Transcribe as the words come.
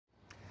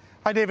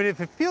Hi, David. If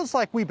it feels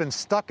like we've been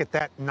stuck at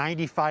that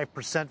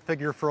 95%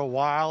 figure for a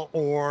while,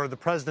 or the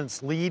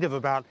president's lead of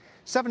about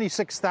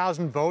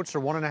 76,000 votes, or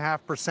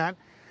 1.5%,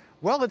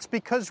 well, it's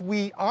because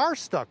we are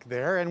stuck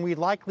there, and we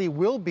likely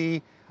will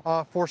be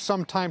for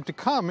some time to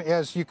come,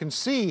 as you can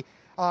see.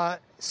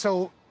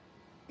 So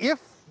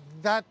if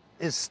that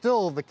is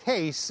still the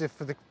case, if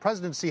the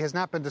presidency has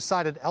not been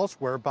decided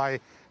elsewhere by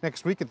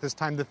next week at this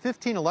time, the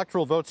 15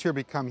 electoral votes here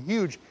become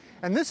huge.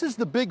 And this is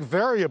the big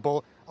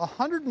variable: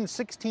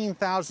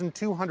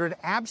 116,200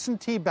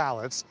 absentee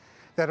ballots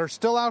that are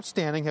still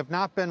outstanding have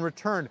not been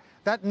returned.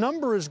 That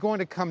number is going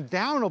to come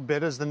down a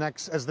bit as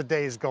the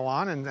days go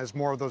on and as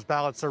more of those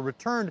ballots are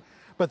returned,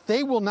 but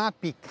they will not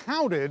be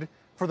counted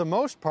for the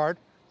most part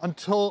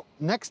until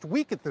next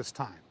week at this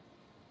time.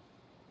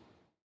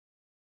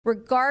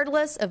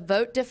 Regardless of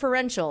vote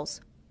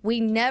differentials,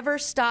 we never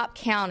stop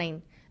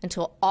counting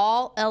until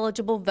all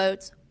eligible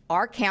votes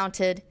are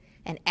counted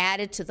and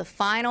added to the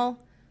final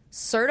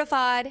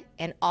certified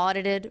and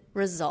audited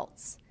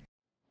results.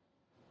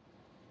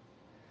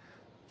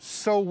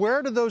 So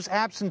where do those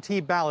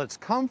absentee ballots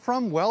come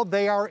from? Well,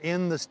 they are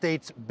in the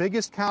state's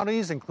biggest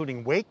counties,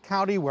 including Wake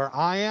County, where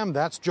I am.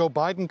 That's Joe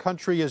Biden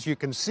country, as you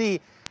can see.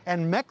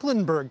 And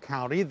Mecklenburg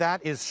County,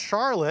 that is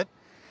Charlotte.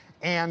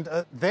 And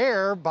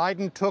there,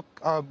 Biden took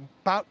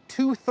about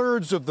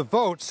 2/3 of the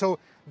vote. So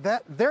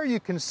there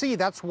you can see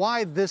that's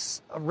why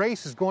this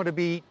race is going to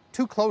be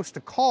too close to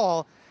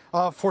call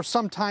for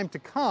some time to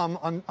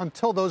come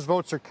until those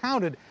votes are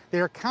counted.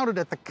 They are counted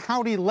at the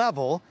county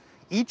level.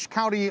 Each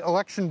county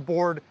election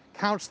board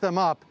counts them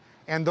up,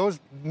 and those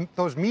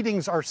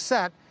meetings are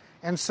set.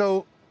 And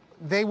so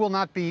they will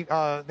not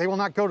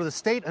go to the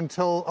state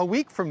until a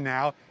week from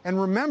now.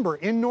 And remember,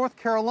 in North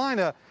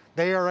Carolina,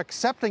 they are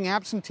accepting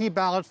absentee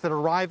ballots that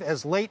arrive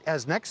as late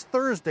as next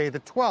Thursday, the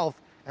 12th,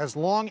 as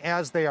long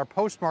as they are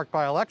postmarked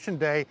by Election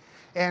Day.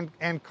 And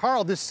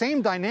Carl, this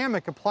same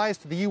dynamic applies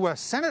to the U.S.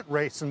 Senate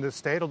race in this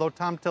state, although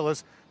Tom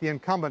Tillis, the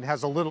incumbent,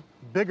 has a little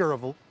bigger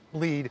of a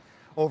lead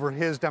over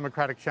his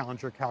Democratic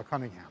challenger, Cal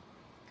Cunningham.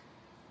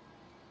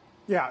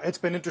 Yeah, it's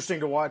been interesting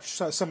to watch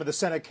some of the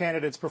Senate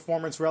candidates'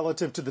 performance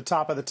relative to the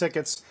top of the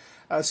tickets.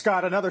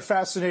 Scott, another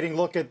fascinating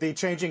look at the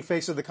changing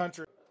face of the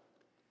country.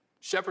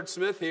 Shepard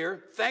Smith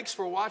here. Thanks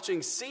for watching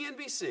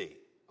CNBC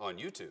on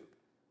YouTube.